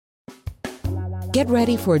Get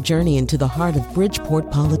ready for a journey into the heart of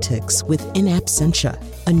Bridgeport politics with In Absentia,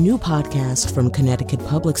 a new podcast from Connecticut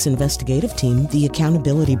Public's investigative team, The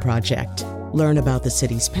Accountability Project. Learn about the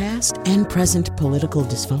city's past and present political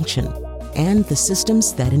dysfunction and the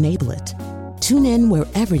systems that enable it. Tune in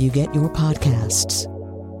wherever you get your podcasts.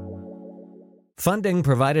 Funding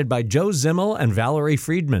provided by Joe Zimmel and Valerie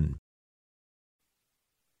Friedman.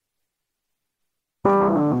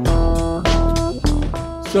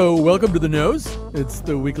 So, welcome to The Nose. It's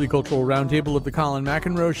the weekly cultural roundtable of the Colin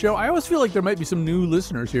McEnroe Show. I always feel like there might be some new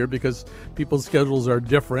listeners here because people's schedules are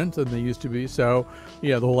different than they used to be. So,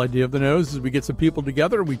 yeah, the whole idea of The Nose is we get some people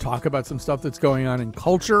together, we talk about some stuff that's going on in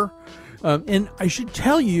culture. And I should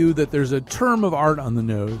tell you that there's a term of art on The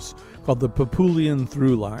Nose called the Papulian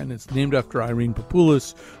Through Line. It's named after Irene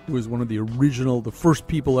Papoulis, who was one of the first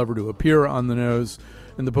people ever to appear on The Nose.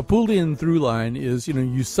 And the Papulian through line is,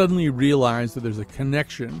 you suddenly realize that there's a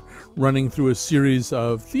connection running through a series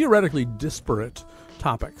of theoretically disparate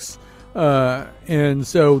topics. And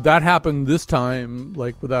so that happened this time,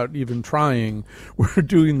 like without even trying. We're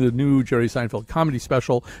doing the new Jerry Seinfeld comedy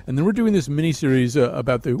special, and then we're doing this miniseries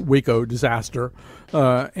about the Waco disaster.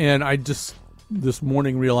 And I just this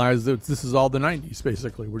morning realized that this is all the 90s,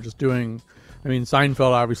 basically. We're just doing...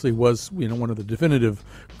 Seinfeld obviously was, one of the definitive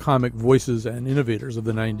comic voices and innovators of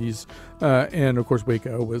the 90s. And, of course,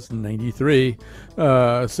 Waco was 93.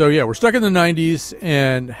 So, yeah, we're stuck in the 90s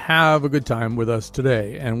and have a good time with us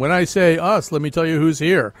today. And when I say us, let me tell you who's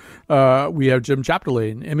here. We have Jim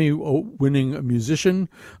Chapdelaine, Emmy-winning musician,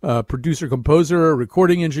 producer-composer,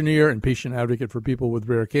 recording engineer, and patient advocate for people with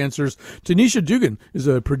rare cancers. Tanisha Dugan is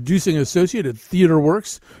a producing associate at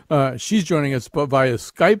TheaterWorks. She's joining us via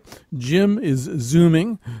Skype. Jim is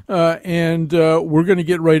Zooming, and we're going to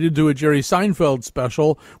get right into a Jerry Seinfeld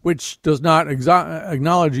special, which does not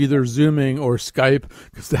acknowledge either Zooming or Skype,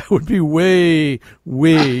 because that would be way,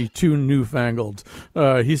 way too newfangled.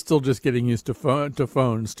 He's still just getting used to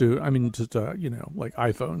phones, like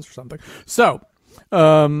iPhones or something. So,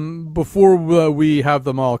 before we have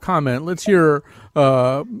them all comment, let's hear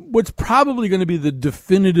what's probably going to be the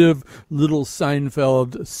definitive little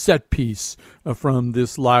Seinfeld set piece from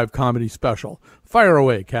this live comedy special. Fire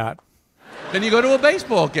away, Kat. Then you go to a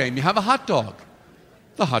baseball game. You have a hot dog.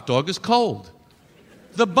 The hot dog is cold.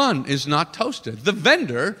 The bun is not toasted. The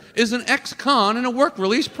vendor is an ex-con in a work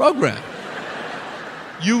release program.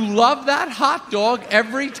 You love that hot dog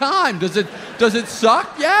every time. Does it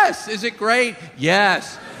suck? Yes. Is it great?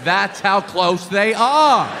 Yes. That's how close they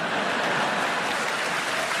are.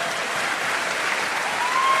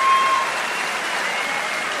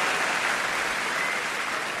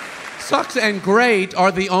 Sucks and great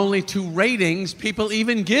are the only two ratings people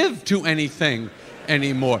even give to anything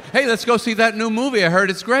anymore. Hey, let's go see that new movie. I heard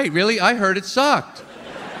it's great. Really? I heard it sucked.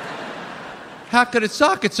 How could it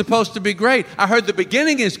suck? It's supposed to be great. I heard the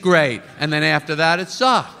beginning is great, and then after that it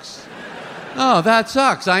sucks. Oh, that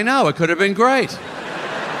sucks. I know. It could have been great.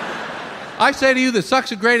 I say to you, the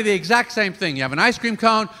sucks and great are the exact same thing. You have an ice cream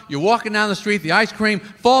cone, you're walking down the street, the ice cream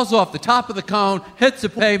falls off the top of the cone, hits the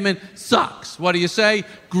pavement, sucks. What do you say?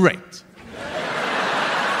 Great.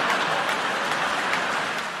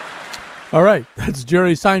 All right, that's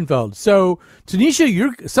Jerry Seinfeld. So, Tanisha,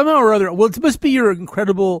 you're somehow or other, well, it must be your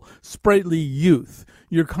incredible sprightly youth.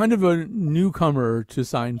 You're kind of a newcomer to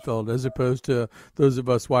Seinfeld as opposed to those of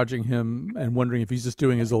us watching him and wondering if he's just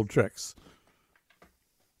doing his old tricks.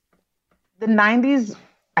 The 90s,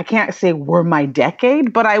 I can't say were my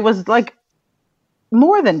decade, but I was like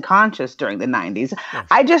more than conscious during the 90s. Yes.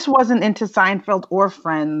 I just wasn't into Seinfeld or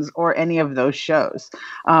Friends or any of those shows.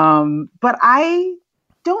 But I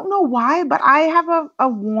don't know why, but I have a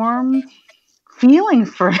warm feeling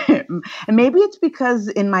for him. And maybe it's because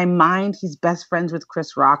in my mind, he's best friends with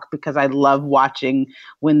Chris Rock, because I love watching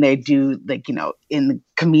when they do, like, in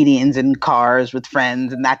comedians in cars with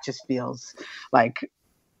friends. And that just feels like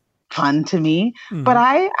fun to me. Mm-hmm. But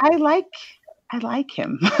I like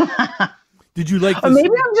him. Did you like this? Or maybe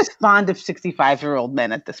I'm just fond of 65-year-old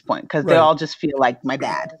men at this point, because they all just feel like my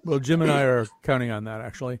dad. Well, Jim and I are counting on that,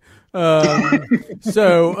 actually. Tanisha,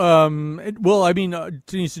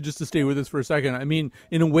 just to stay with us for a second,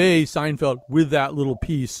 in a way, Seinfeld, with that little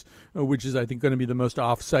piece, which is, I think, going to be the most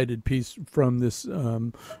off-cited piece from this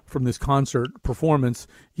concert performance,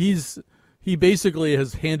 he basically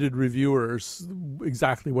has handed reviewers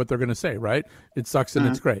exactly what they're going to say, right? It sucks and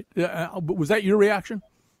it's great. Was that your reaction?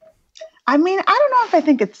 I don't know if I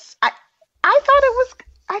think it's. I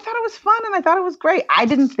thought it was fun and I thought it was great. I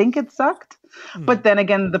didn't think it sucked, but then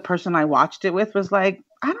again, the person I watched it with was like,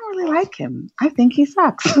 I don't really like him. I think he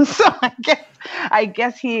sucks. So I guess I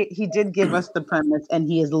guess he did give us the premise, and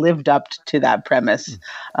he has lived up to that premise,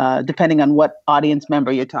 depending on what audience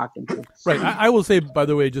member you're talking to. Right. I will say, by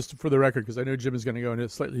the way, just for the record, because I know Jim is going to go in a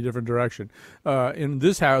slightly different direction. In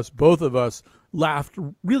this house, both of us laughed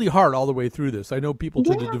really hard all the way through this. I know people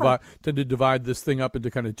tend to divide this thing up into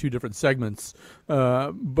kind of two different segments,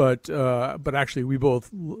 but actually we both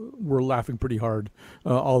were laughing pretty hard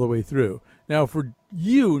all the way through. Now, for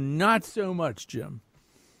you, not so much, Jim.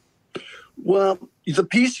 Well, the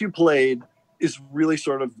piece you played is really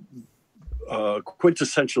sort of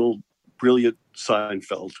quintessential brilliant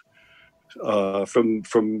Seinfeld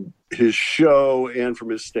from his show and from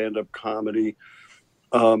his stand-up comedy.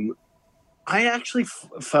 I actually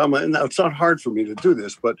found now it's not hard for me to do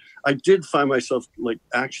this, but I did find myself like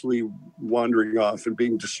actually wandering off and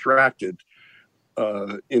being distracted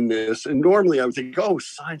in this. And normally I would think, oh,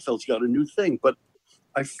 Seinfeld's got a new thing, but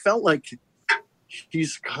I felt like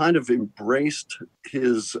he's kind of embraced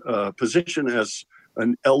his position as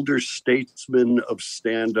an elder statesman of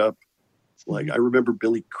stand-up. Like I remember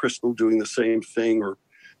Billy Crystal doing the same thing, or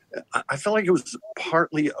I felt like it was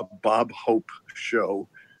partly a Bob Hope show.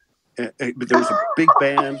 But there was a big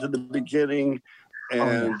band in the beginning,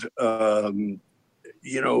 and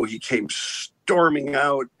he came storming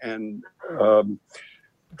out, and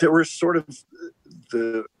there were sort of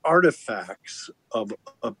the artifacts of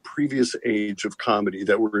a previous age of comedy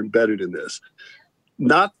that were embedded in this.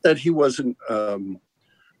 Not that he wasn't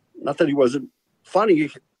funny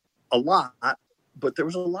a lot, but there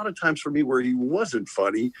was a lot of times for me where he wasn't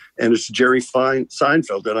funny, and it's Jerry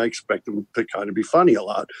Seinfeld, and I expect him to kind of be funny a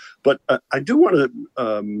lot. But I do want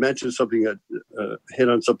to mention something hit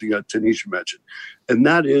on something that Tanisha mentioned, and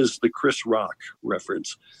that is the Chris Rock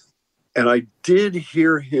reference. And I did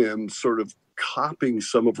hear him sort of copying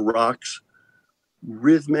some of Rock's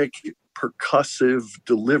rhythmic, percussive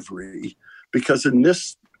delivery, because in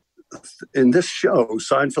this show,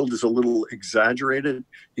 Seinfeld is a little exaggerated.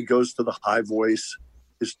 He goes to the high voice.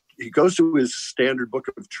 He goes to his standard book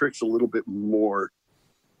of tricks a little bit more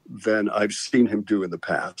than I've seen him do in the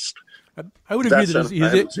past. I would agree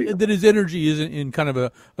that his energy is in kind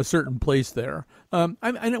of a certain place there. And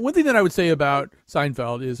one thing that I would say about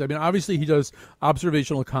Seinfeld is, I mean, obviously he does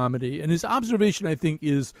observational comedy, and his observation, I think,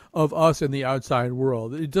 is of us and the outside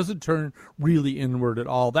world. It doesn't turn really inward at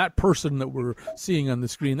all. That person that we're seeing on the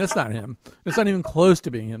screen, that's not him. It's not even close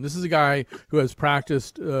to being him. This is a guy who has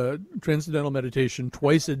practiced transcendental meditation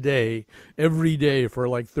twice a day, every day for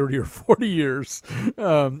like 30 or 40 years.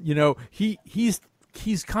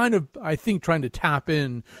 He's kind of, I think, trying to tap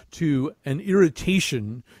in to an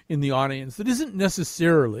irritation in the audience that isn't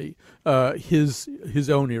necessarily his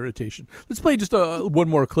own irritation. Let's play just one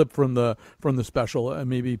more clip from the special, and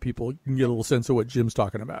maybe people can get a little sense of what Jim's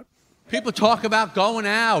talking about. People talk about going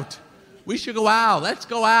out. We should go out. Let's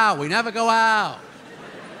go out. We never go out.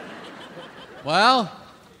 Well,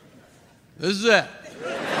 this is it.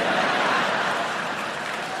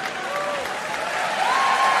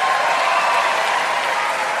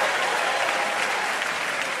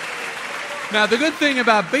 Now, the good thing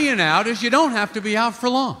about being out is you don't have to be out for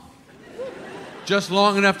long. Just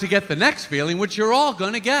long enough to get the next feeling, which you're all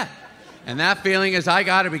going to get. And that feeling is, I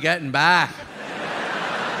got to be getting back.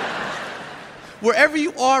 Wherever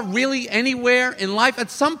you are, really anywhere in life,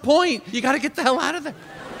 at some point, you got to get the hell out of there.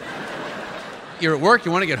 You're at work,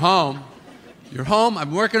 you want to get home. You're home,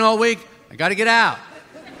 I'm working all week, I got to get out.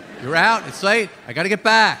 You're out, it's late, I got to get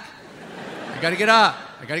back. I got to get up.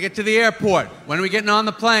 I got to get to the airport. When are we getting on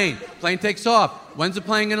the plane? Plane takes off. When's the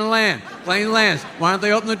plane going to land? Plane lands. Why don't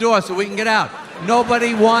they open the door so we can get out?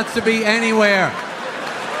 Nobody wants to be anywhere.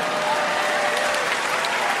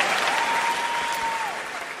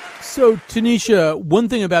 So, Tanisha, one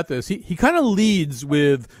thing about this, he kind of leads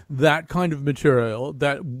with that kind of material,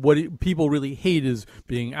 that people really hate is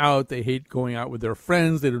being out. They hate going out with their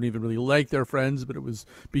friends. They don't even really like their friends, but it would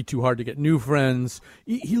be too hard to get new friends.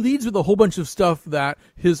 He leads with a whole bunch of stuff that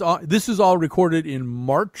this is all recorded in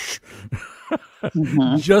March,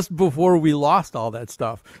 just before we lost all that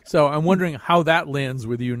stuff. So I'm wondering how that lands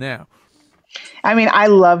with you now. I mean, I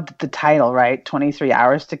loved the title, right? 23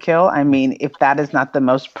 Hours to Kill. I mean, if that is not the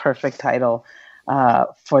most perfect title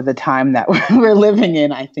for the time that we're living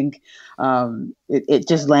in, I think it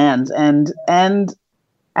just lands. And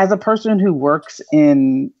as a person who works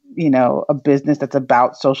in, a business that's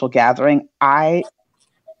about social gathering, I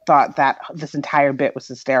thought that this entire bit was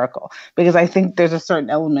hysterical, because I think there's a certain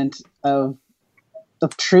element of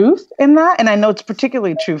truth in that. And I know it's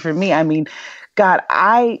particularly true for me. I mean, God,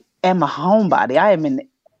 I am a homebody. I am an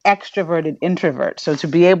extroverted introvert. So to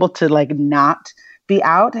be able to not be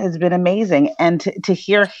out has been amazing. And to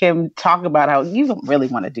hear him talk about how you don't really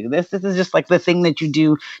want to do this. This is just like the thing that you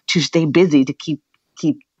do to stay busy, to keep,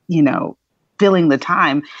 filling the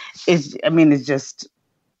time it's just,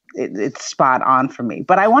 it's spot on for me.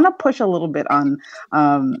 But I want to push a little bit on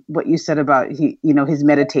what you said about his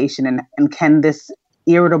meditation and can this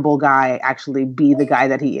irritable guy actually be the guy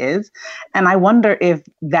that he is? And I wonder if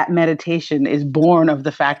that meditation is born of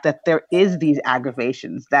the fact that there is these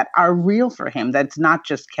aggravations that are real for him, that it's not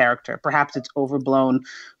just character. Perhaps it's overblown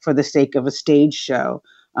for the sake of a stage show.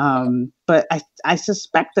 But I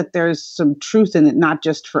suspect that there's some truth in it, not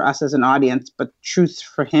just for us as an audience, but truth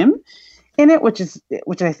for him in it, which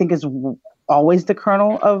I think is always the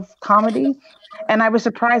kernel of comedy. And I was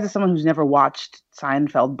surprised as someone who's never watched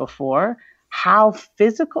Seinfeld before, how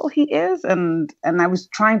physical he is. And I was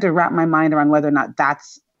trying to wrap my mind around whether or not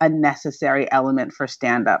that's a necessary element for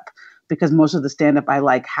stand-up, because most of the stand-up I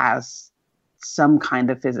like has some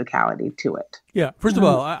kind of physicality to it. Yeah. First of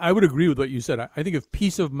all, I would agree with what you said. I think if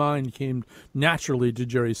peace of mind came naturally to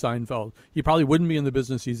Jerry Seinfeld, he probably wouldn't be in the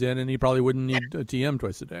business he's in, and he probably wouldn't need a TM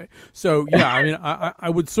twice a day. So, yeah, I mean, I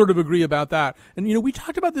would sort of agree about that. And, we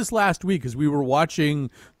talked about this last week as we were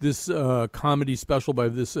watching this comedy special by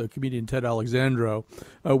this comedian, Ted Alexandro,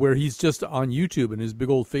 where he's just on YouTube and his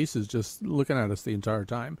big old face is just looking at us the entire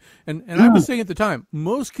time. And I was saying at the time,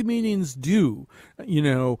 most comedians do,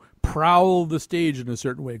 prowl the stage in a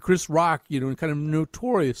certain way. Chris Rock, kind of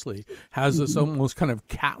notoriously has this almost kind of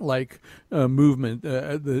cat-like movement.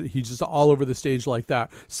 He's just all over the stage like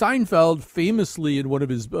that. Seinfeld, famously in one of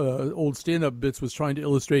his old stand-up bits, was trying to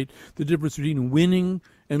illustrate the difference between winning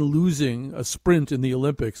and losing a sprint in the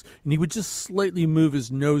Olympics. And he would just slightly move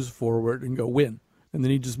his nose forward and go win. And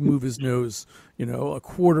then he'd just move his nose, a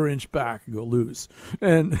quarter inch back and go lose.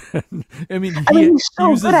 And he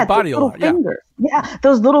uses his body a lot. Yeah,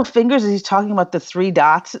 those little fingers as he's talking about the 3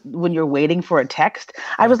 dots when you're waiting for a text.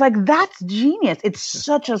 I was like, that's genius. It's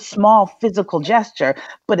such a small physical gesture,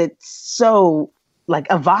 but it's so like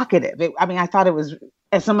evocative. I thought it was,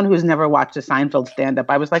 as someone who's never watched a Seinfeld stand-up,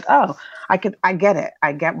 I was like, oh, I get it.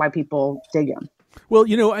 I get why people dig him. Well,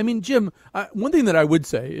 Jim, one thing that I would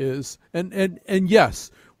say is, and yes,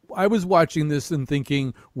 I was watching this and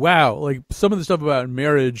thinking, wow, like some of the stuff about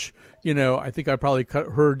marriage, I think I probably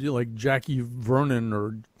heard like Jackie Vernon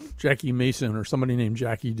or Jackie Mason or somebody named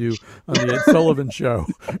Jackie do on the Ed Sullivan show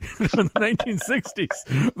in the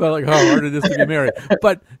 1960s about like how hard it is to be married.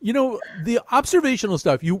 But, the observational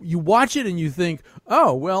stuff, you watch it and you think,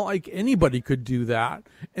 oh, well, like anybody could do that.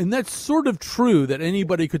 And that's sort of true, that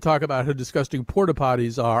anybody could talk about how disgusting porta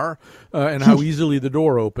potties are and how easily the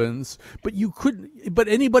door opens. But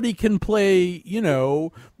anybody can play,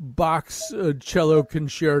 Bach's cello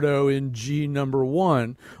concerto in G number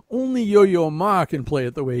 1. Only Yo-Yo Ma can play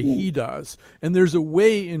it the way he does. And there's a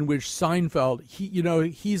way in which Seinfeld,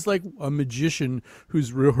 he's like a magician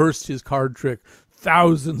who's rehearsed his card trick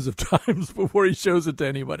thousands of times before he shows it to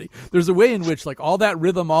anybody. There's a way in which like all that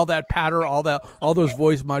rhythm, all that patter, all those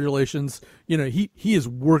voice modulations, he has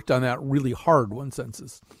worked on that really hard, one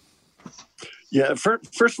senses. Yeah,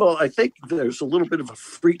 first of all, I think there's a little bit of a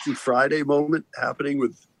Freaky Friday moment happening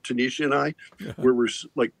with Tanisha and I, where we're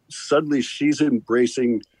like, suddenly she's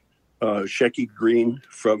embracing Shecky Green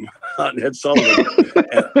from Ed Sullivan.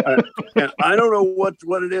 and I don't know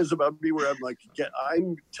what it is about me where I'm like,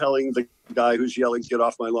 I'm telling the guy who's yelling, get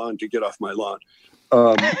off my lawn, to get off my lawn.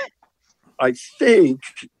 I think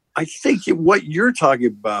what you're talking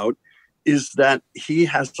about is that he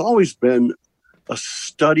has always been a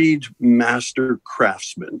studied master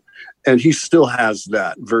craftsman, and he still has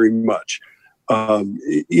that very much. The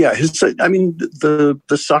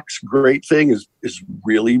sucks great thing is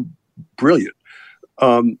really brilliant.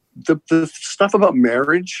 The stuff about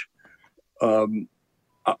marriage,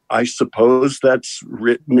 I suppose that's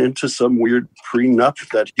written into some weird prenup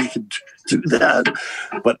that he could do that,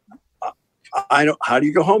 but I don't. How do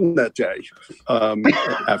you go home that day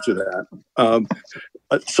after that?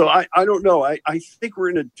 So I don't know. I think we're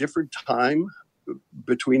in a different time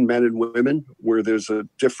between men and women where there's a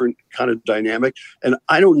different kind of dynamic, and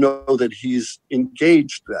I don't know that he's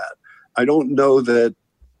engaged that. I don't know that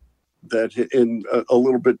in a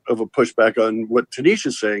little bit of a pushback on what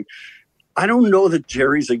Tanisha's saying, I don't know that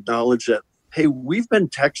Jerry's acknowledged that, hey, we've been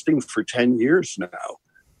texting for 10 years now.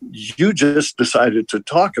 You just decided to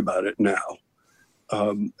talk about it now.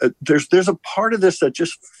 There's a part of this that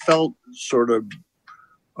just felt sort of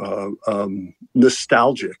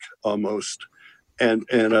nostalgic almost. And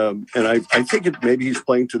I think maybe he's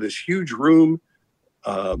playing to this huge room,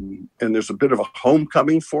 and there's a bit of a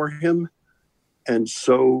homecoming for him. And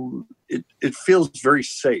so it feels very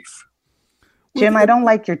safe. Jim, I don't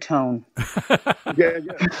like your tone. Yeah.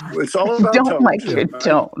 It's all about don't tone. like your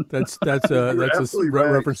tone. That's a right.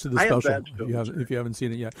 reference to the I have special. bad If you haven't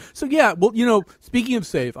seen it yet. So yeah, well, speaking of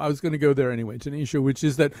safe, I was going to go there anyway, Tanisha, which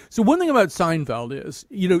is that. So one thing about Seinfeld is,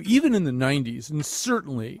 even in the '90s, and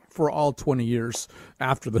certainly for all 20 years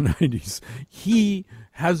after the '90s, he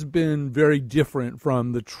has been very different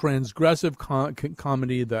from the transgressive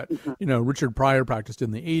comedy that Richard Pryor practiced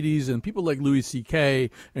in the '80s, and people like Louis C.K.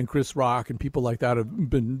 and Chris Rock and people like that have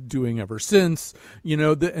been doing ever since.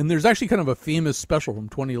 And there's actually kind of a famous special from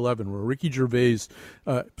 2011 where Ricky Gervais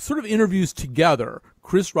sort of interviews together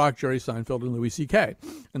Chris Rock, Jerry Seinfeld, and Louis C.K.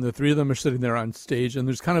 And the three of them are sitting there on stage, and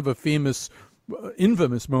there's kind of a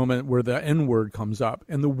infamous moment where the N-word comes up,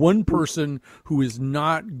 and the one person who is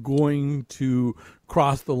not going to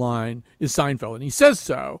cross the line is Seinfeld, and he says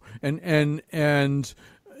so, and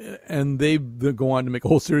they go on to make a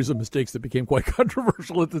whole series of mistakes that became quite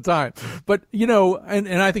controversial at the time. But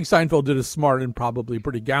and I think Seinfeld did a smart and probably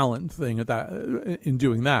pretty gallant thing in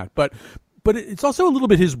doing that. But it's also a little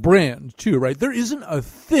bit his brand too, right? There isn't a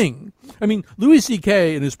thing. I mean, Louis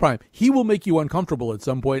C.K. in his prime, he will make you uncomfortable at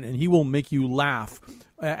some point, and he will make you laugh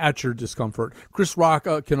at your discomfort. Chris Rock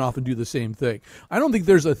can often do the same thing. I don't think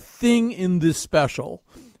there's a thing in this special,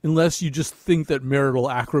 unless you just think that marital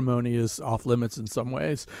acrimony is off limits in some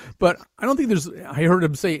ways. But I don't think I heard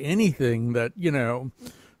him say anything that,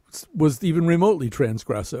 was even remotely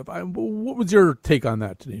transgressive. What was your take on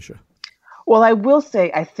that, Tanisha? Well, I will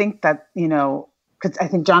say, I think that, because I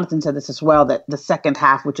think Jonathan said this as well, that the second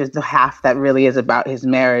half, which is the half that really is about his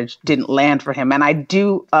marriage, didn't land for him. And I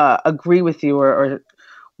do agree with you or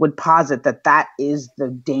would posit that is the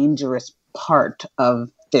dangerous part of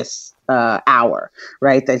this hour,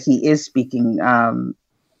 right? That he is speaking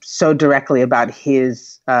so directly about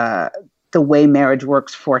his the way marriage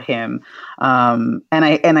works for him. And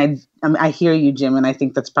I hear you, Jim, and I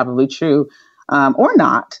think that's probably true. Or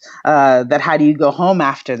not, that how do you go home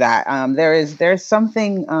after that? There's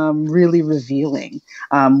something really revealing,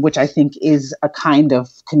 which I think is a kind of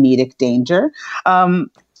comedic danger.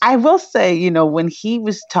 I will say, when he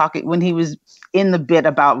was in the bit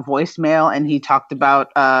about voicemail and he talked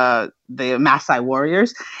about the Maasai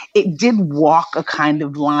warriors, it did walk a kind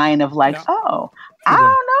of line of like, oh, I don't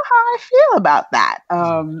know how I feel about that.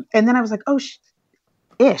 And then I was like, oh,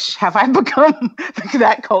 have I become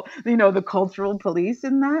that the cultural police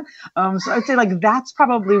in that? So I'd say that's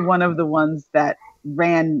probably one of the ones that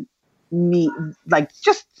ran me,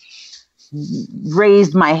 just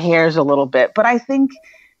raised my hairs a little bit. But I think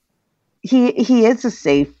he is a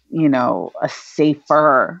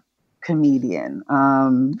safer comedian.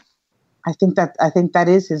 I think that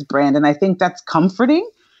is his brand, and I think that's comforting.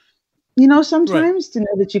 Sometimes to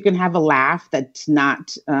know that you can have a laugh that's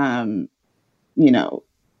not,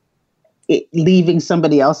 leaving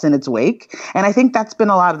somebody else in its wake. And I think that's been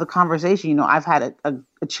a lot of the conversation. I've had a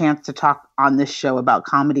chance to talk on this show about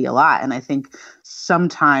comedy a lot. And I think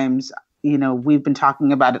sometimes, we've been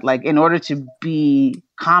talking about it, in order to be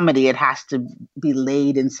comedy, it has to be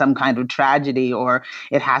laid in some kind of tragedy, or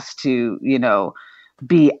it has to,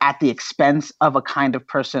 be at the expense of a kind of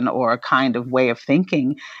person or a kind of way of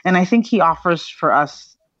thinking. And I think he offers for us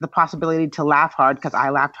the possibility to laugh hard, because I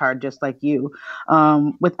laughed hard just like you,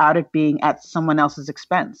 without it being at someone else's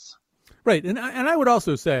expense. Right. And I would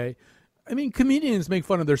also say, comedians make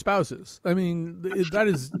fun of their spouses. That is, that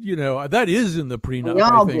is in the prenup,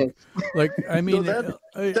 I think.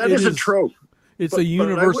 That is a trope. It's a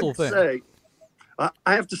universal thing.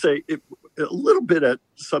 I have to say, a little bit at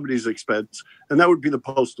somebody's expense, and that would be the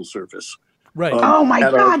Postal Service. Right. Oh my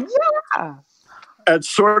God, yeah. At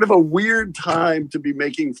sort of a weird time to be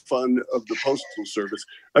making fun of the Postal Service.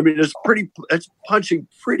 It's punching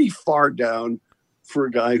pretty far down for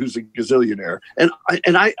a guy who's a gazillionaire. And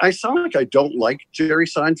I sound like I don't like Jerry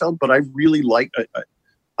Seinfeld, but I really like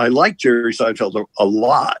Jerry Seinfeld a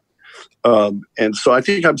lot. And so I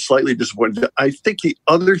think I'm slightly disappointed. I think the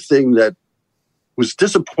other thing that was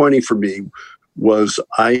disappointing for me was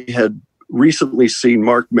I had recently seen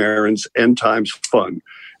Mark Maron's End Times Fun.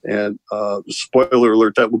 And spoiler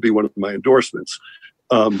alert, that will be one of my endorsements.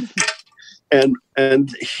 And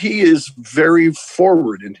he is very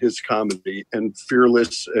forward in his comedy and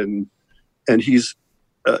fearless, and he's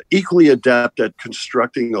equally adept at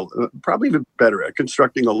constructing, probably even better at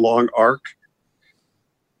constructing a long arc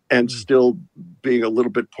and still being a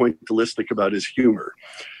little bit pointillistic about his humor.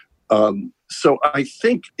 So I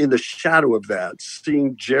think in the shadow of that,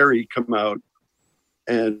 seeing Jerry come out,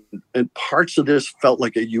 and parts of this felt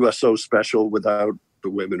like a USO special without the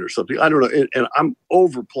women or something. I don't know. And I'm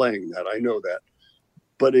overplaying that. I know that.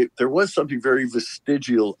 but there was something very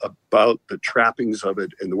vestigial about the trappings of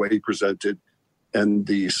it and the way he presented and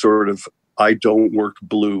the sort of I don't work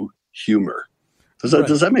blue humor.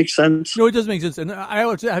 Does that make sense? No, it does make sense. And I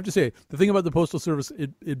have to say, the thing about the Postal Service,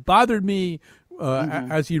 it bothered me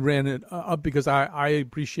as he ran it up because I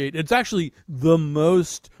appreciate it's actually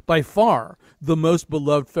by far the most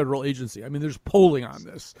beloved federal agency. I mean, there's polling on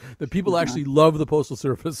this that people actually love the Postal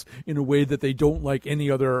Service in a way that they don't like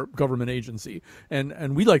any other government agency.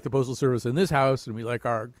 And we like the Postal Service in this house, and we like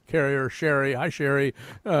our carrier, Sherry. Hi, Sherry.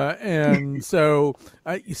 And so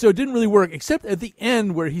it didn't really work, except at the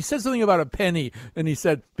end where he said something about a penny, and he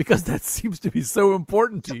said, because that seems to be so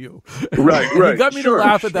important to you. Right. He got me to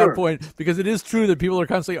laugh at that point, because it is true that people are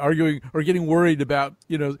constantly arguing or getting worried about,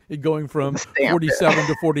 it going from 47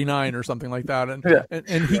 to 49 or something like that.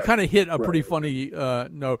 And he kind of hit a pretty funny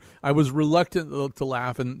note. I was reluctant to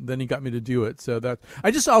laugh, and then he got me to do it. So that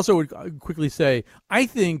I just also would quickly say, I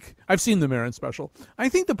think I've seen the Maron special. I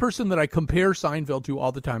think the person that I compare Seinfeld to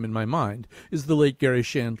all the time in my mind is the late Gary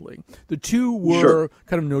Shandling. The two were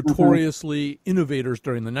kind of notoriously innovators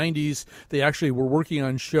during the 90s. They actually were working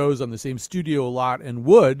on shows on the same studio a lot and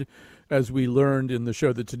would, as we learned in the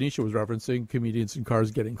show that Tanisha was referencing, Comedians in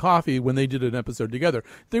Cars Getting Coffee, when they did an episode together.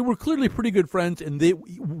 They were clearly pretty good friends, and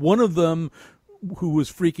one of them who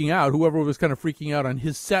was freaking out, whoever was kind of freaking out on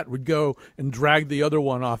his set, would go and drag the other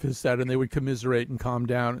one off his set, and they would commiserate and calm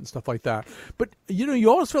down and stuff like that. But, you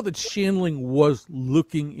always felt that Shandling was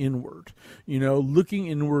looking inward,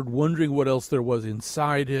 wondering what else there was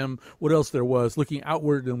inside him, what else there was, looking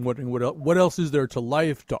outward and what else is there to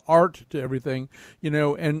life, to art, to everything,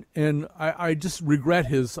 and I just regret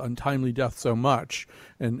his untimely death so much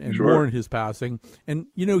and mourn his passing. And,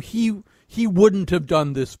 he wouldn't have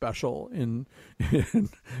done this special this.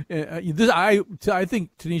 I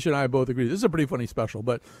think Tanisha and I both agree this is a pretty funny special,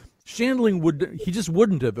 but Shandling just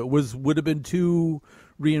wouldn't have. It would have been too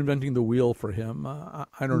reinventing the wheel for him. I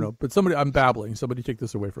don't know, but I'm babbling. Somebody take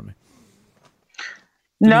this away from me.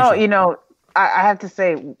 Tanisha. No, I have to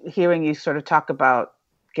say, hearing you sort of talk about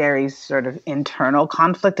Gary's sort of internal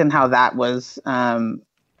conflict and how that was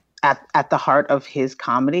at the heart of his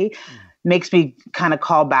comedy. Makes me kind of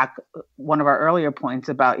call back one of our earlier points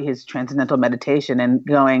about his transcendental meditation and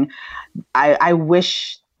going, I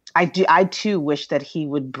too wish that he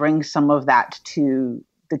would bring some of that to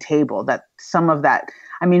the table, that some of that,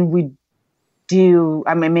 maybe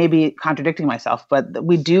contradicting myself, but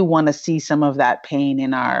we do want to see some of that pain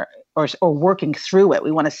in or working through it.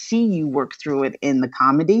 We want to see you work through it in the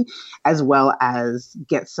comedy as well as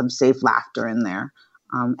get some safe laughter in there.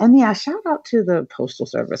 And yeah, shout out to the Postal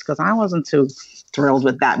Service, because I wasn't too thrilled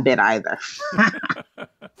with that bit either.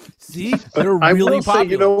 See, they're really popular.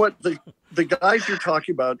 Say, you know what? The guys you're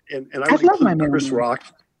talking about, and I would include Chris Rock.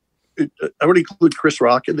 I would include Chris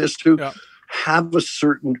Rock in this too. Yeah. Have a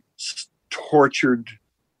certain tortured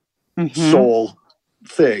soul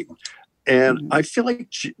thing, and I feel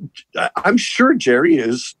like I'm sure Jerry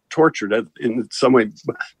is tortured in some way,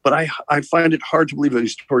 but I find it hard to believe that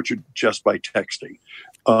he's tortured just by texting.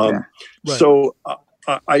 Right. So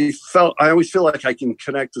I always feel like I can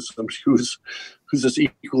connect to somebody who's as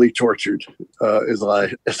equally tortured as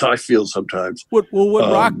I feel sometimes. What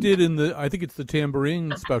Rock did I think it's the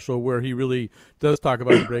Tambourine special, where he really does talk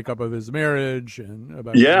about the breakup of his marriage and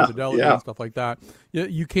about his infidelity and stuff like that. Yeah,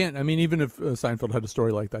 you can't. Even if Seinfeld had a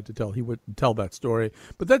story like that to tell, he wouldn't tell that story.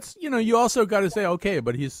 But that's you also got to say, okay,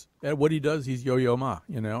 but he's at what he does. He's Yo-Yo Ma.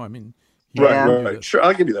 Right. Sure,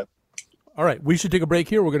 I'll give you that. All right, we should take a break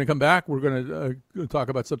here. We're going to come back. We're going to talk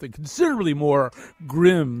about something considerably more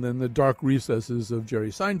grim than the dark recesses of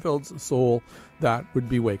Jerry Seinfeld's soul. That would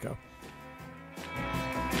be Waco.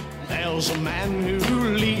 There's a man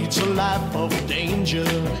who leads a life of danger.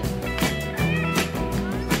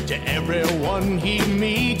 To everyone he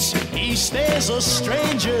meets, he stays a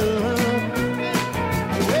stranger.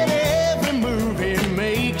 With every move he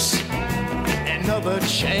makes, another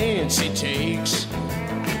chance he takes,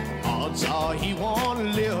 odds are he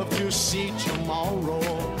won't live to see tomorrow.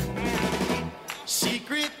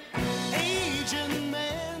 Secret agent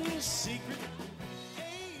man, secret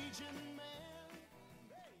agent man.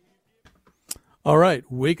 All right,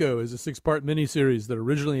 Waco is a 6-part miniseries that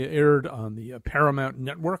originally aired on the Paramount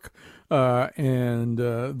Network and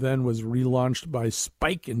then was relaunched by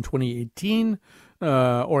Spike in 2018.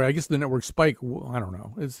 Or I guess the network Spike, I don't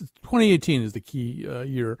know. 2018 is the key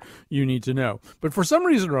year you need to know. But for some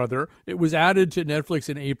reason or other, it was added to Netflix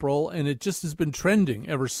in April, and it just has been trending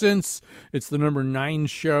ever since. It's the number 9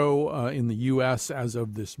 show in the U.S. as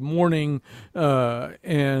of this morning,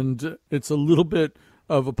 and it's a little bit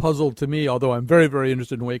of a puzzle to me, although I'm very, very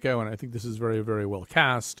interested in Waco, and I think this is very, very well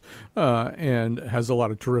cast and has a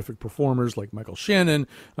lot of terrific performers like Michael Shannon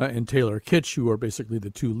and Taylor Kitsch, who are basically the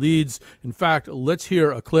two leads. In fact, let's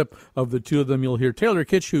hear a clip of the two of them. You'll hear Taylor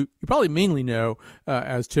Kitsch, who you probably mainly know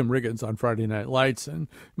as Tim Riggins on Friday Night Lights, and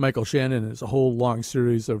Michael Shannon is a whole long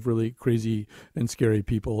series of really crazy and scary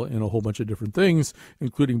people in a whole bunch of different things,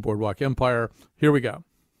 including Boardwalk Empire. Here we go.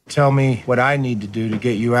 Tell me what I need to do to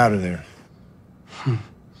get you out of there.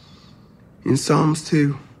 In Psalms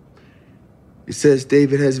 2, it says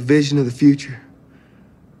David has a vision of the future,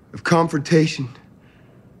 of confrontation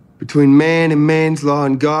between man and man's law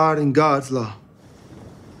and God and God's law.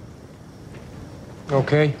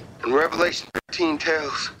 Okay. And Revelation 13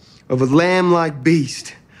 tells of a lamb-like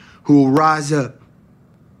beast who will rise up.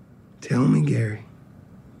 Tell me, Gary,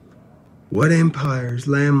 what empire is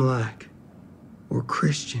lamb-like or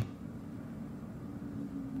Christian?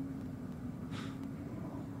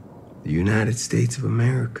 The United States of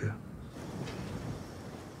America.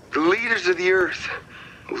 The leaders of the earth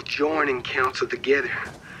will join in council together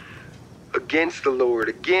against the Lord,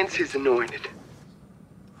 against his anointed.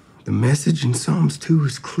 The message in Psalms 2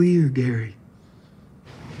 is clear, Gary.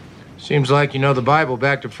 Seems like you know the Bible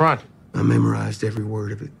back to front. I memorized every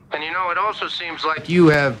word of it. And you know, it also seems like you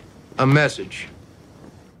have a message.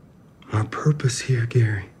 My purpose here,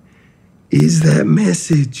 Gary, is that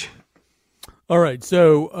message. All right,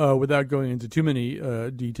 so without going into too many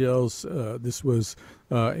details, this was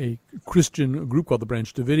a Christian group called the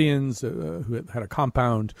Branch Davidians, who had a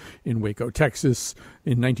compound in Waco, Texas.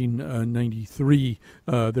 In 1993,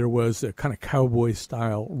 there was a kind of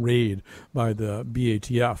cowboy-style raid by the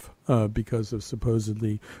BATF because of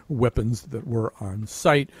supposedly weapons that were on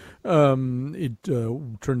site. It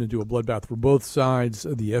turned into a bloodbath for both sides.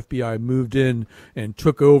 The FBI moved in and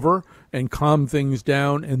took over and calmed things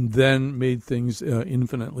down, and then made things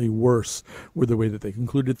infinitely worse with the way that they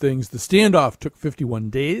concluded things. The standoff took 51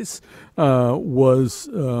 days, was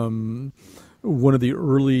one of the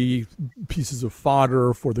early pieces of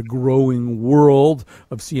fodder for the growing world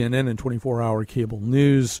of CNN and 24-hour cable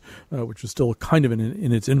news, which was still kind of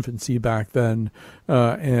in its infancy back then,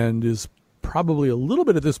 and is probably a little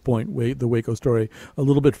bit at this point, the Waco story, a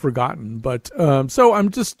little bit forgotten. But so I'm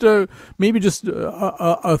just maybe just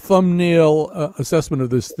a thumbnail assessment of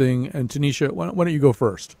this thing. And Tanisha, why don't you go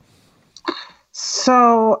first?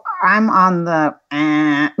 So I'm on the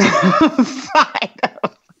side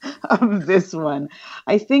of this one.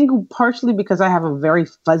 I think partially because I have a very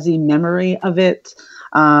fuzzy memory of it.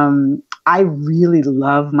 I really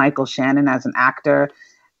love Michael Shannon as an actor.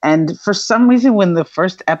 And for some reason, when the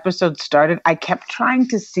first episode started, I kept trying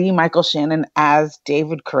to see Michael Shannon as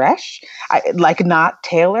David Koresh, not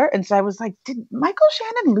Taylor. And so I was like, did Michael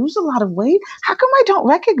Shannon lose a lot of weight? How come I don't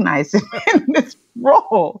recognize him in this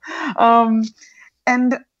role?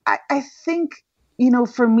 And I think,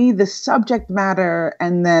 for me, the subject matter,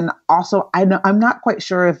 and then also I'm not quite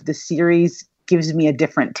sure if the series gives me a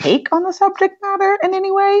different take on the subject matter in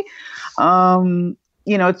any way.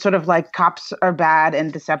 It's sort of like cops are bad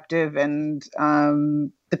and deceptive, and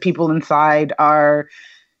the people inside are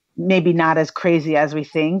maybe not as crazy as we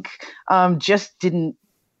think. Just didn't,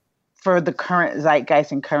 for the current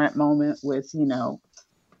zeitgeist and current moment with,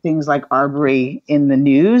 things like Arbery in the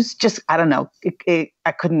news, just, I don't know.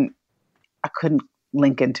 I couldn't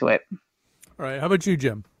link into it. All right. How about you,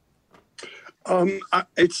 Jim?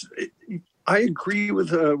 I agree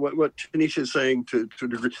with what Tanisha is saying to a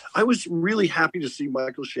degree. I was really happy to see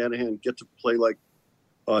Michael Shanahan get to play like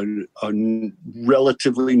a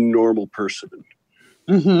relatively normal person.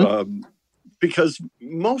 Mm-hmm. Because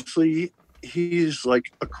mostly he's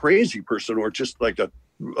like a crazy person, or just like a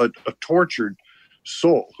tortured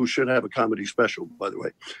soul who should have a comedy special, by the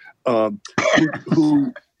way,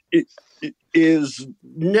 who is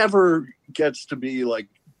never gets to be like,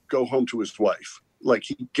 go home to his wife. Like,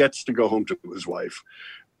 he gets to go home to his wife.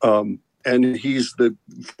 And he's the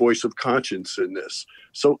voice of conscience in this.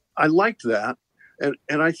 So I liked that.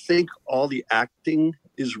 And I think all the acting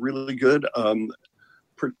is really good.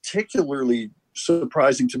 Particularly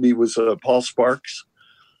surprising to me was Paul Sparks,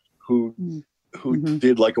 who mm-hmm.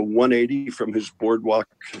 did like a 180 from his Boardwalk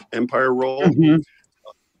Empire role. Mm-hmm.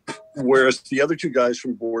 Whereas the other two guys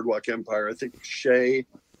from Boardwalk Empire, I think Shea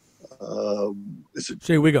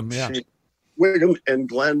Wiggum, yeah. Shea Wiggum and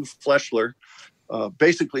Glenn Fleshler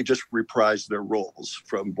basically just reprised their roles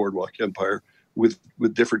from Boardwalk Empire with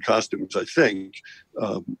different costumes, I think.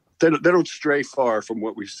 They don't stray far from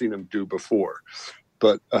what we've seen them do before.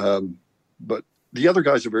 But the other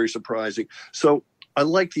guys are very surprising. So I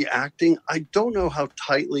like the acting. I don't know how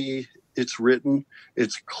tightly it's written.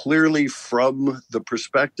 It's clearly from the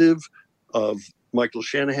perspective of Michael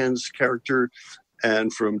Shanahan's character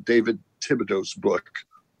and from David Thibodeau's book.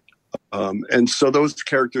 And so those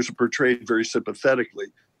characters are portrayed very sympathetically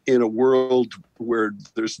in a world where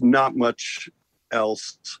there's not much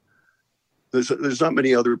else. There's not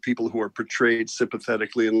many other people who are portrayed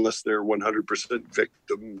sympathetically unless they're 100%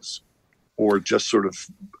 victims or just sort of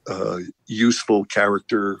useful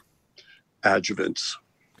character adjuvants.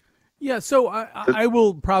 Yeah, so I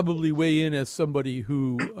will probably weigh in as somebody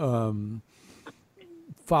who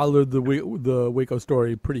followed the Waco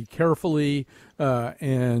story pretty carefully,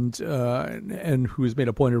 and who has made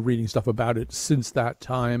a point of reading stuff about it since that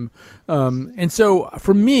time. And so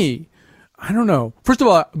for me, I don't know. First of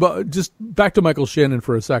all, but just back to Michael Shannon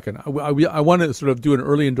for a second. I want to sort of do an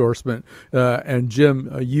early endorsement, and Jim,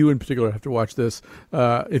 you in particular have to watch this.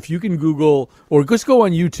 If you can Google or just go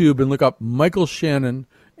on YouTube and look up Michael Shannon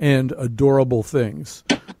and Adorable Things.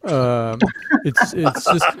 It's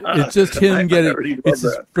just him getting. It's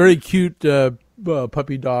this very cute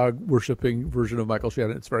puppy dog worshiping version of Michael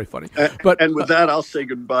Shannon. It's very funny. And with that, I'll say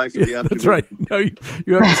goodbye for the afternoon. That's right. No, you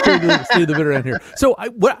have to stay the bitter end here. So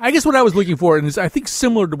I guess what I was looking for, and is I think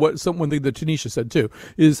similar to one thing that Tanisha said too,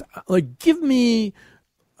 is like give me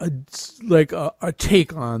a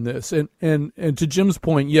take on this, and to Jim's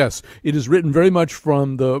point, yes, it is written very much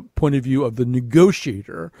from the point of view of the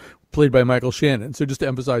negotiator, played by Michael Shannon. So just to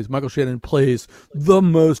emphasize, Michael Shannon plays the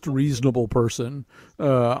most reasonable person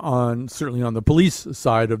certainly on the police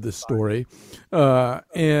side of this story,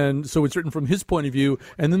 and so it's written from his point of view,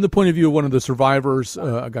 and then the point of view of one of the survivors,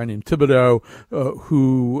 a guy named Thibodeau,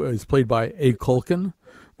 who is played by A. Culkin,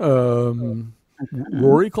 Rory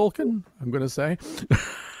Culkin, I'm going to say.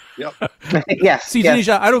 Yep. Yes. See, yes.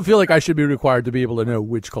 Tanisha, I don't feel like I should be required to be able to know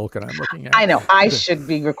which Culkin I'm looking at. I know. I should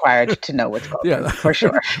be required to know which Culkin, yeah, for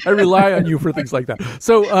sure. I rely on you for things like that.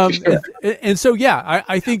 So, sure. and so, yeah,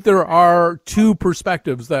 I think there are two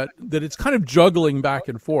perspectives that it's kind of juggling back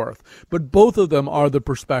and forth, but both of them are the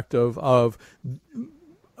perspective of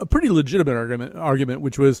a pretty legitimate argument,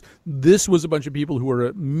 which was this was a bunch of people who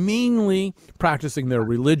were mainly practicing their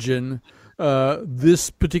religion. This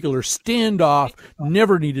particular standoff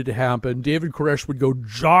never needed to happen. David Koresh would go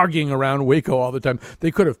jogging around Waco all the time. They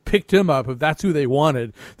could have picked him up if that's who they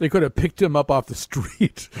wanted. They could have picked him up off the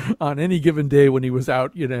street on any given day when he was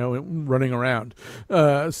out, running around.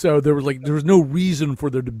 So there was no reason for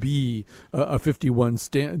there to be a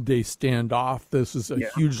 51-day standoff. This is a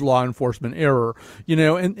huge law enforcement error,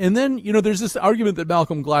 and then, there's this argument that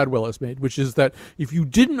Malcolm Gladwell has made, which is that if you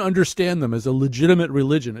didn't understand them as a legitimate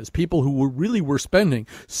religion, as people who were spending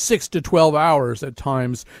 6 to 12 hours at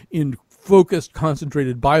times in focused,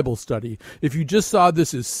 concentrated Bible study, if you just saw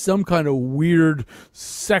this as some kind of weird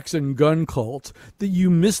sex and gun cult, that you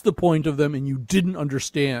missed the point of them and you didn't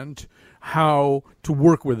understand how to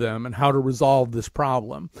work with them and how to resolve this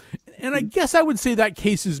problem. And I guess I would say that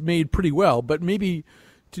case is made pretty well, but maybe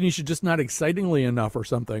Tanisha, just not excitingly enough or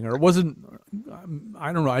something, or it wasn't,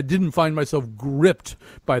 I don't know, I didn't find myself gripped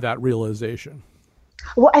by that realization.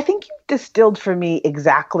 Well, I think you distilled for me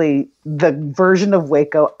exactly the version of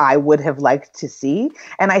Waco I would have liked to see.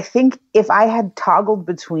 And I think if I had toggled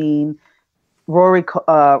between Rory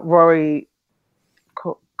Culkin.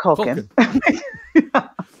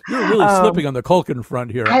 You're really slipping on the Culkin front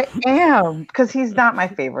here. I am, because he's not my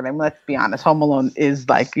favorite. I mean, let's be honest. Home Alone is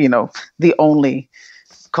the only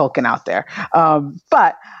Culkin out there.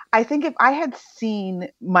 But I think if I had seen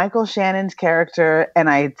Michael Shannon's character and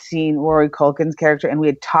I had seen Rory Culkin's character and we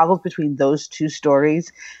had toggled between those two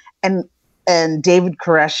stories and David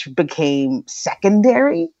Koresh became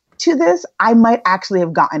secondary to this, I might actually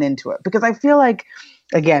have gotten into it, because I feel like,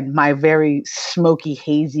 again, my very smoky,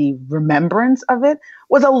 hazy remembrance of it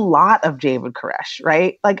was a lot of David Koresh,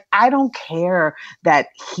 right? Like, I don't care that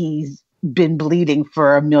he's been bleeding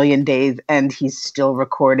for 1 million days and he's still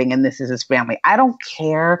recording and this is his family. I don't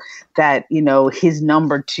care that, his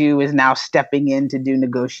number 2 is now stepping in to do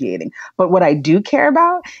negotiating. But what I do care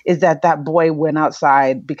about is that boy went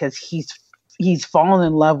outside because he's fallen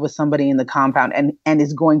in love with somebody in the compound and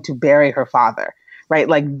is going to bury her father, right?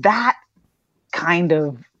 Like that kind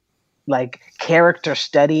of like character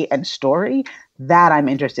study and story that I'm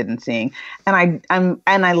interested in seeing. And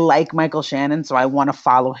I like Michael Shannon, so I want to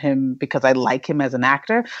follow him because I like him as an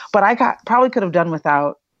actor. But I probably could have done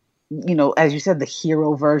without, as you said, the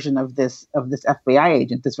hero version of this FBI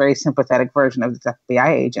agent, this very sympathetic version of this FBI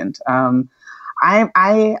agent.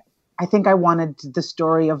 I think I wanted the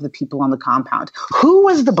story of the people on the compound. Who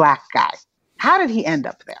was the black guy? How did he end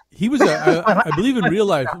up there? He was, I believe, in real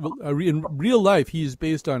life. In real life, he's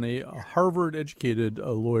based on a Harvard-educated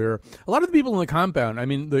lawyer. A lot of the people in the compound. I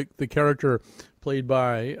mean, the character played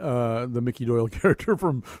by the Mickey Doyle character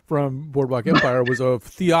from Boardwalk Empire was a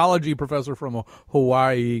theology professor from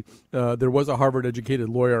Hawaii. There was a Harvard-educated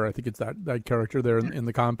lawyer. I think it's that character there in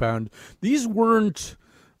the compound. These weren't.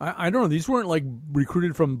 I don't know. These weren't like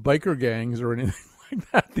recruited from biker gangs or anything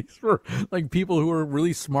like that. These were like people who were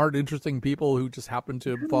really smart, interesting people who just happened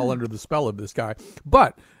to fall under the spell of this guy.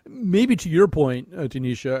 But maybe to your point,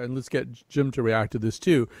 Tanisha, and let's get Jim to react to this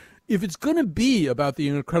too. If it's going to be about the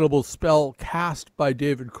incredible spell cast by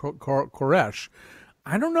David Koresh,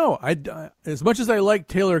 I don't know. As much as I like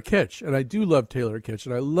Taylor Kitsch, and I do love Taylor Kitsch,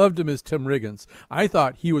 and I loved him as Tim Riggins, I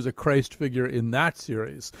thought he was a Christ figure in that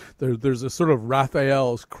series. There's a sort of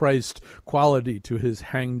Raphael's Christ quality to his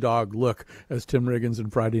hangdog look as Tim Riggins in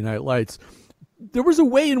Friday Night Lights. There was a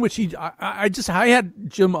way in which I had,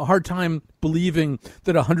 Jim, a hard time believing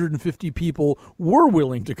that 150 people were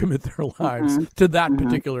willing to commit their lives to that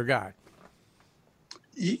particular guy.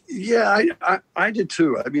 Yeah, I did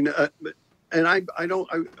too. I mean, and I don't,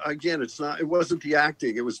 again, it wasn't the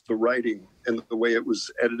acting, it was the writing and the way it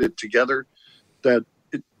was edited together that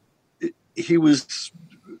he was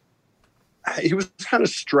kind of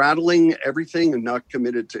straddling everything and not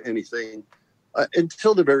committed to anything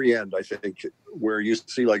until the very end, I think, where you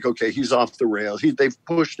see like, okay, he's off the rails. They've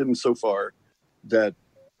pushed him so far that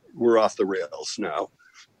we're off the rails now.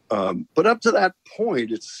 But up to that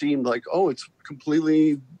point, it seemed like, oh, it's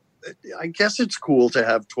completely, I guess it's cool to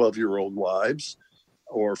have 12-year-old wives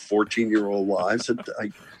or 14-year-old wives.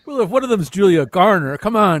 Well, if one of them is Julia Garner,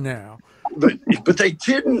 come on now. But they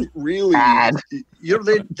didn't really,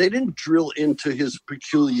 they didn't drill into his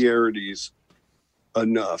peculiarities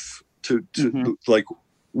enough to like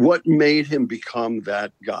what made him become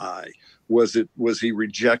that guy. Was he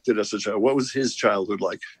rejected as a child? What was his childhood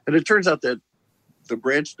like? And it turns out that the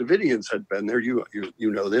Branch Davidians had been there, you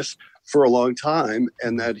know this, for a long time,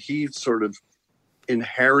 and that he sort of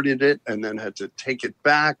inherited it and then had to take it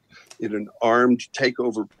back in an armed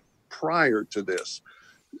takeover prior to this.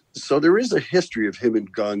 So there is a history of him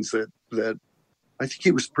and guns that I think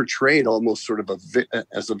he was portrayed almost sort of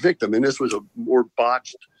as a victim, and this was a more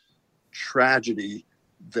botched tragedy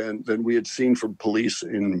than we had seen from police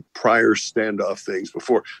in prior standoff things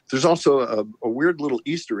before. There's also a weird little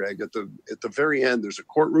Easter egg at the very end. There's a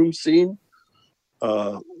courtroom scene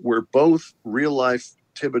where both real life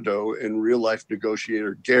Thibodeau and real life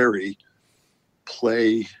negotiator Gary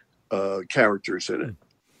play characters in it.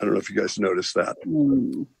 I don't know if you guys noticed that.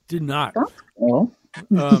 Did not. Yeah.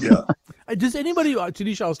 Does anybody,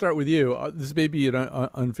 Tanisha, I'll start with you. This may be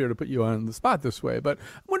unfair to put you on the spot this way, but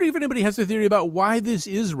I'm wondering if anybody has a theory about why this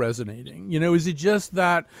is resonating. You know, is it just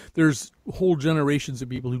that there's whole generations of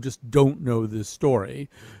people who just don't know this story?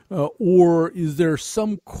 Or is there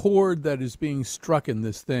some chord that is being struck in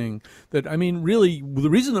this thing that, I mean, really, the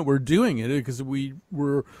reason that we're doing it is because we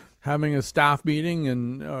were having a staff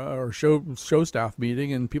meeting or show staff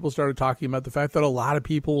meeting, and people started talking about the fact that a lot of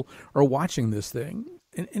people are watching this thing.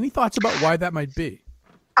 And any thoughts about why that might be?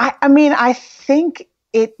 I mean, I think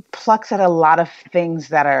it plucks at a lot of things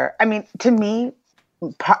that are, I mean, to me,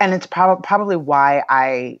 and it's probably why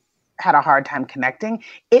I had a hard time connecting,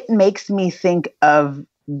 it makes me think of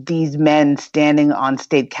these men standing on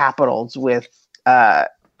state capitals with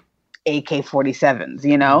AK-47s,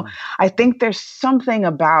 you know? I think there's something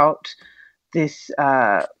about this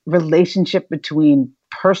relationship between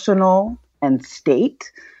personal and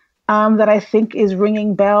state that I think is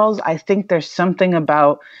ringing bells. I think there's something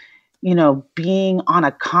about, you know, being on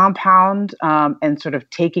a compound and sort of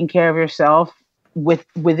taking care of yourself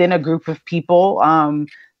within a group of people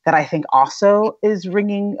that I think also is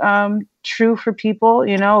ringing true for people,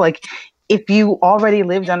 you know, like if you already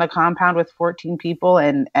lived on a compound with 14 people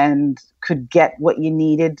and could get what you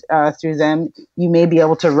needed through them, you may be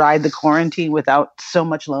able to ride the quarantine without so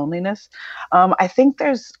much loneliness. I think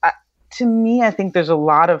there's, to me, I think there's a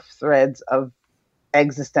lot of threads of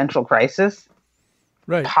existential crisis.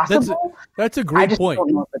 Right. Possible. That's a great point.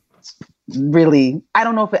 Don't know if it's really, I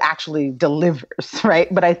don't know if it actually delivers,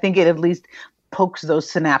 right? But I think it at least pokes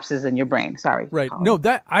those synapses in your brain. Sorry. Right. Colin.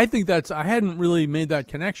 No, I think I hadn't really made that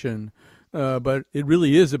connection. But it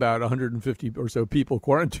really is about 150 or so people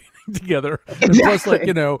quarantining together. Exactly. And plus, like,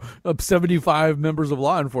 you know, 75 members of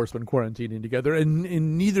law enforcement quarantining together. And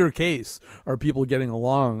in neither case are people getting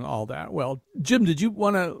along all that well. Jim, did you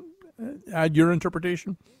want to add your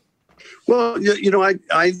interpretation? Well, you know,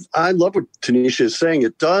 I love what Tanisha is saying.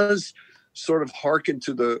 It does sort of hearken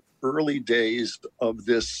to the early days of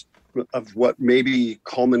this of what maybe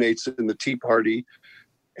culminates in the Tea Party.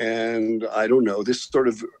 And I don't know, this sort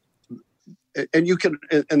of, and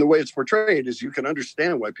the way it's portrayed is you can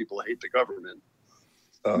understand why people hate the government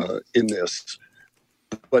in this,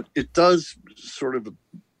 but it does sort of,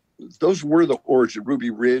 those were the origin. Ruby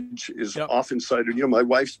Ridge is often cited. My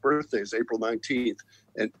wife's birthday is April 19th,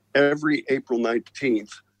 and every April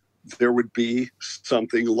 19th, there would be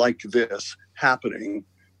something like this happening,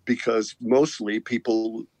 because mostly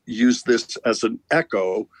people use this as an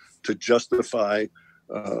echo to justify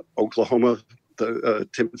Oklahoma. The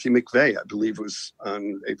Timothy McVeigh, I believe, was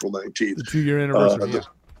on April 19th. The 2-year anniversary.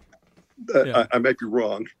 I might be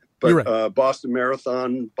wrong, but Boston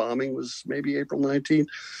Marathon bombing was maybe April 19th.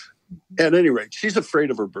 At any rate, she's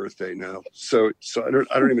afraid of her birthday now, so I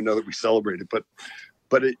don't even know that we celebrate it, but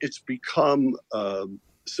it's become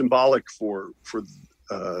symbolic for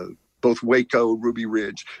both Waco, Ruby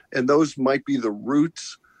Ridge, and those might be the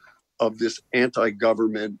roots of this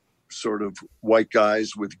anti-government sort of white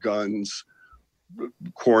guys with guns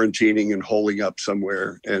quarantining and holing up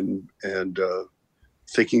somewhere and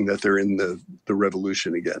thinking that they're in the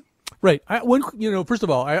revolution again. Right. First of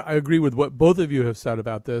all, I agree with what both of you have said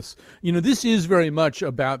about this. This is very much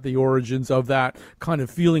about the origins of that kind of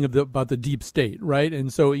feeling about the deep state, right?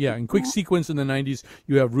 And so, in quick sequence in the 90s,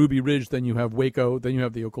 you have Ruby Ridge, then you have Waco, then you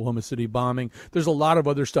have the Oklahoma City bombing. There's a lot of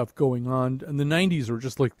other stuff going on. And the 90s were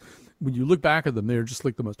just like, when you look back at them, they're just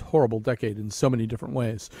like the most horrible decade in so many different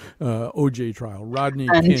ways. OJ trial, Rodney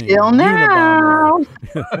King, until now.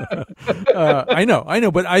 I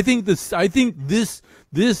know, but I think this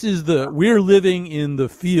is we're living in the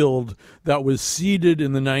field that was seeded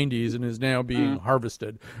in the 90s and is now being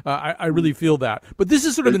harvested. I really feel that. But this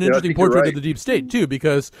is sort of an interesting portrait of the deep state too,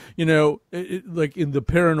 because like in the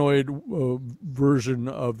paranoid version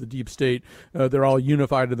of the deep state, they're all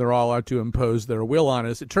unified and they're all out to impose their will on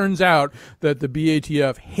us. It turns out that the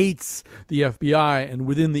BATF hates the FBI, and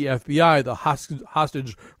within the FBI, the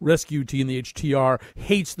hostage rescue team, the HTR,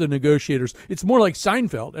 hates the negotiators. It's more like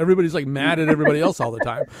Seinfeld. Everybody's like mad at everybody else all the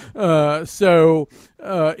time. So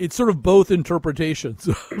it's sort of both interpretations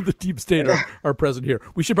of the deep state are present here.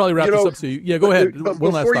 We should probably wrap this up. So go ahead. One last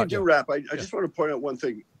thought. Before you do wrap, I just want to point out one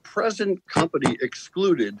thing. Present company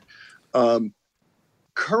excluded.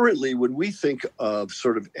 Currently, when we think of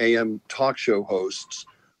sort of AM talk show hosts,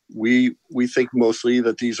 we think mostly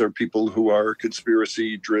that these are people who are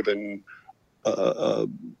conspiracy-driven,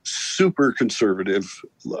 super conservative,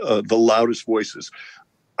 the loudest voices.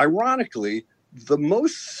 Ironically, the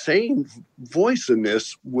most sane voice in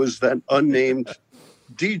this was that unnamed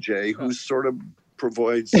DJ who sort of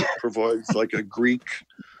provides like a Greek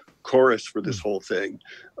chorus for this whole thing,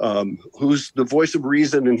 who's the voice of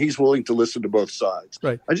reason, and he's willing to listen to both sides.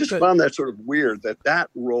 Right. I just found that sort of weird that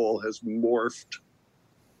role has morphed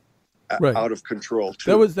out of control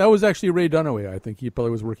too. That was actually Ray Dunaway. I think he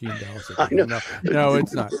probably was working in Dallas. I know. No,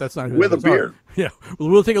 it's not. That's not who with that a is. beard. Yeah. Well,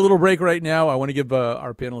 we'll take a little break right now. I want to give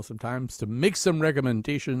our panelists some time to make some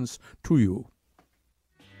recommendations to you.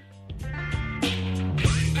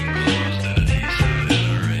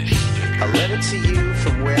 A letter to you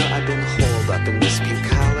from where I've been holed up in this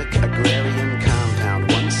bucolic agrarian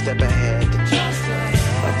compound, one step ahead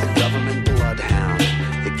of the government bloodhound.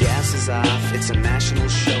 The gas is off, it's a national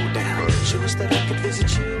showdown. Choose that I could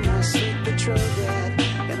visit you, my sweet betrothed.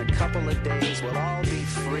 In a couple of days, we'll all be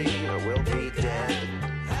free or we'll be dead.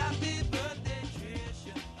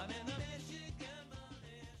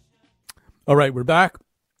 All right, we're back.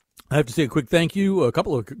 I have to say a quick thank you, a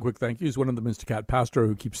couple of quick thank yous. One of them is to Kat Pastor,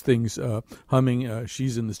 who keeps things humming.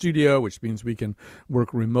 She's in the studio, which means we can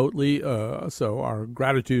work remotely. So our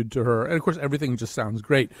gratitude to her. And, of course, everything just sounds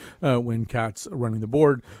great when Kat's running the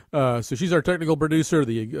board. So she's our technical producer.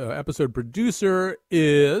 The episode producer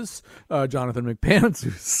is Jonathan McPants,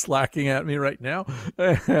 who's slacking at me right now.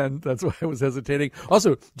 And that's why I was hesitating.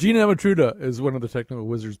 Also, Gene Amatruda is one of the technical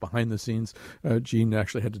wizards behind the scenes. Gene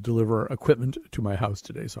actually had to deliver equipment to my house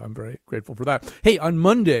today, so I'm very grateful for that. Hey, on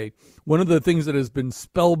Monday, one of the things that has been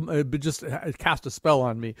just cast a spell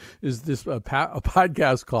on me is this a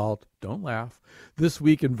podcast called, don't laugh, This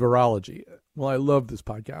Week in Virology. Well, I love this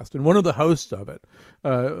podcast. And one of the hosts of it,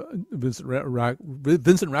 Vincent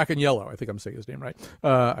Racaniello, I think I'm saying his name right.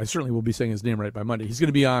 I certainly will be saying his name right by Monday. He's going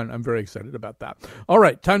to be on. I'm very excited about that. All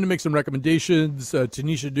right, time to make some recommendations.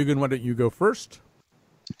 Tanisha Dugan, why don't you go first?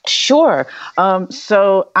 Sure.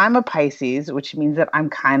 So I'm a Pisces, which means that I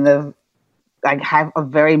have a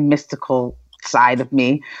very mystical side of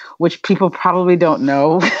me, which people probably don't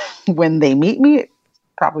know when they meet me,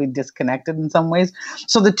 probably disconnected in some ways.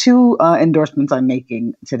 So the two endorsements I'm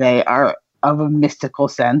making today are of a mystical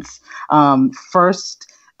sense.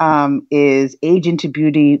 First, is Age into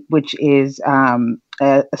Beauty, which is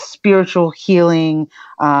a spiritual healing,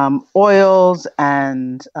 oils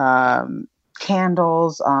and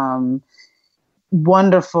candles,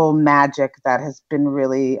 wonderful magic that has been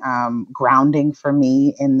really grounding for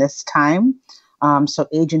me in this time. So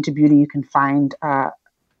Age into Beauty, you can find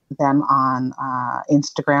them on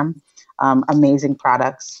Instagram. Amazing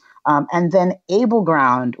products. And then Able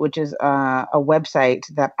Ground, which is a website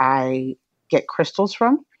that I get crystals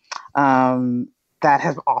from, that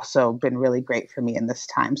has also been really great for me in this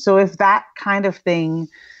time. So if that kind of thing,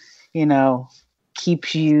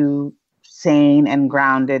 keeps you sane and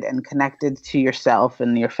grounded and connected to yourself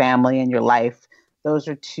and your family and your life, those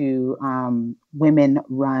are two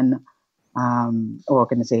women-run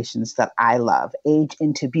organizations that I love: Age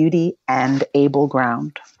into Beauty and Able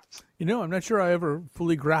Ground. I'm not sure I ever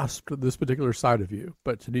fully grasped this particular side of you,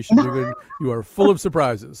 but Tanisha Dugan, you are full of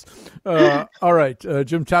surprises. All right,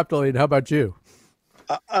 Jim Chapdelaine, how about you?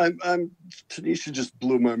 Tanisha just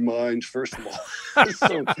blew my mind, first of all. It's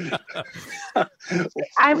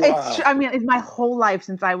my whole life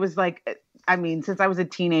since I was since I was a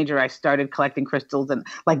teenager, I started collecting crystals and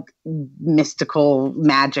mystical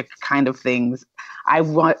magic kind of things. We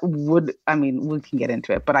can get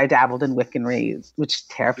into it, but I dabbled in Wiccanry, which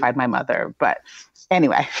terrified my mother. But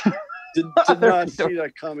anyway. Did not see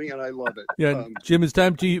that coming, and I love it. Yeah, Jim, it's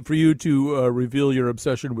time for you to reveal your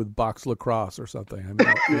obsession with box lacrosse or something.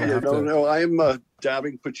 No, I am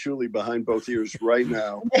dabbing patchouli behind both ears right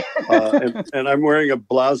now, and I'm wearing a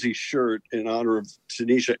blousy shirt in honor of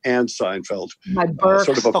Tanisha and Seinfeld. My birth,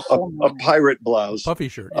 sort of a pirate blouse, puffy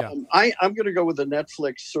shirt. Yeah, I'm going to go with a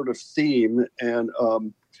Netflix sort of theme, and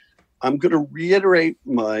I'm going to reiterate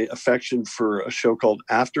my affection for a show called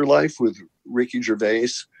Afterlife with Ricky Gervais.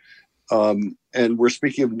 And we're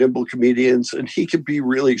speaking of nimble comedians, and he can be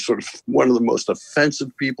really sort of one of the most offensive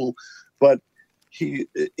people, but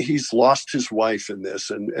he's lost his wife in this,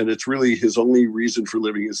 and it's really his only reason for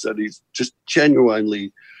living is that he's just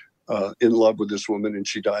genuinely in love with this woman, and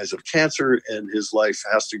she dies of cancer, and his life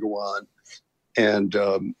has to go on. And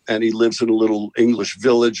he lives in a little English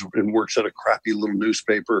village and works at a crappy little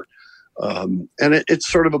newspaper. And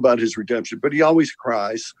it's sort of about his redemption, but he always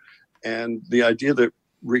cries. And the idea that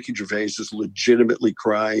Ricky Gervais is legitimately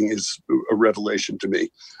crying is a revelation to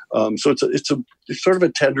me. So it's sort of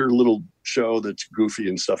a tender little show that's goofy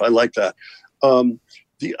and stuff. I like that.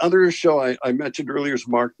 The other show I mentioned earlier is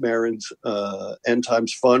Mark Maron's End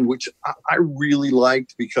Times Fun, which I really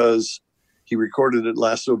liked because he recorded it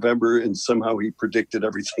last November and somehow he predicted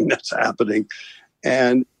everything that's happening.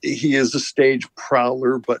 And he is a stage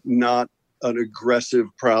prowler, but not an aggressive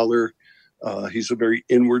prowler. He's a very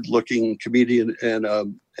inward-looking comedian, and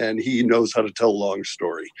he knows how to tell a long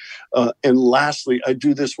story. And lastly, I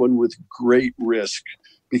do this one with great risk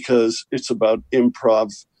because it's about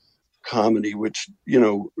improv comedy, which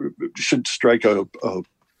should strike a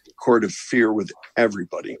chord of fear with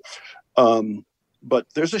everybody. But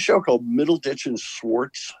there's a show called Middleditch and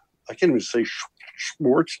Schwartz. I can't even say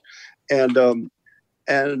Schwartz,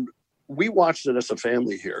 and we watched it as a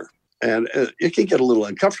family here. And it can get a little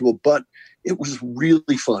uncomfortable, but it was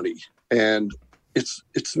really funny. And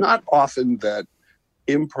it's not often that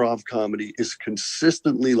improv comedy is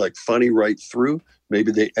consistently funny right through.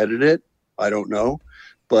 Maybe they edit it. I don't know.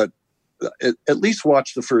 But at least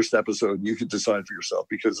watch the first episode and you can decide for yourself,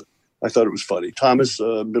 because I thought it was funny. Thomas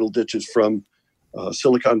Middleditch is from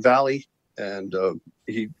Silicon Valley, and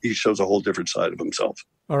he shows a whole different side of himself.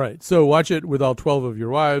 All right. So watch it with all 12 of your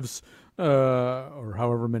wives. Or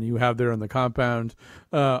however many you have there in the compound.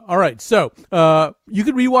 All right, so you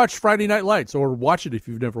can rewatch Friday Night Lights or watch it if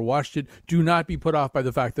you've never watched it. Do not be put off by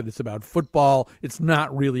the fact that it's about football. It's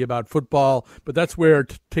not really about football, but that's where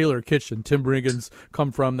Taylor Kitsch and Tim Riggins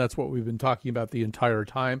come from. That's what we've been talking about the entire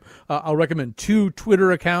time. I'll recommend 2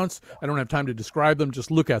 Twitter accounts. I don't have time to describe them.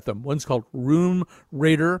 Just look at them. One's called Room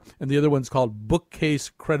Raider, and the other one's called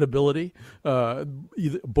Bookcase Credibility.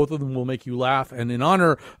 Both of them will make you laugh. And in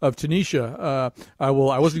honor of Tanisha, I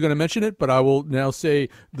wasn't going to mention it, but I will now say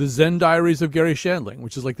The Zen Diaries of Gary Shandling,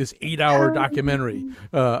 which is this 8-hour documentary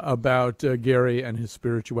about Gary and his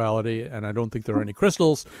spirituality. And I don't think there are any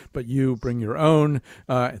crystals, but you bring your own.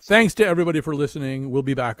 Thanks to everybody for listening. We'll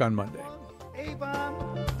be back on Monday.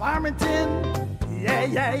 Avon, Farmington, yeah.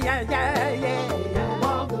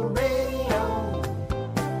 On the radio.